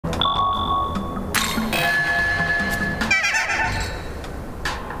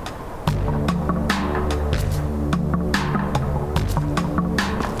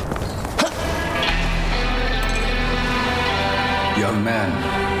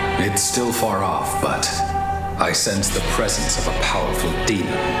It's still far off, but I sense the presence of a powerful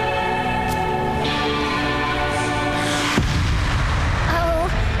demon. Oh,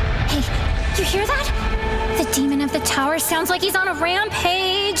 hey, you hear that? The demon of the tower sounds like he's on a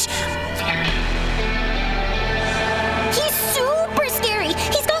rampage. He's super scary.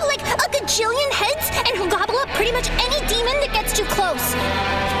 He's got like a gajillion heads, and he'll gobble up pretty much any demon that gets too close.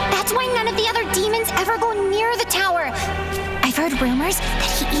 That's why none of the other demons ever go near the tower. I've heard rumors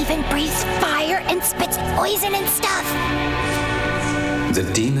that he even breathes fire and spits poison and stuff. The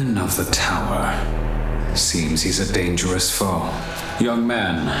demon of the tower. Seems he's a dangerous foe. Young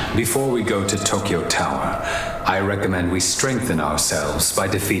man, before we go to Tokyo Tower, I recommend we strengthen ourselves by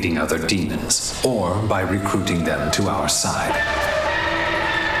defeating other demons, or by recruiting them to our side.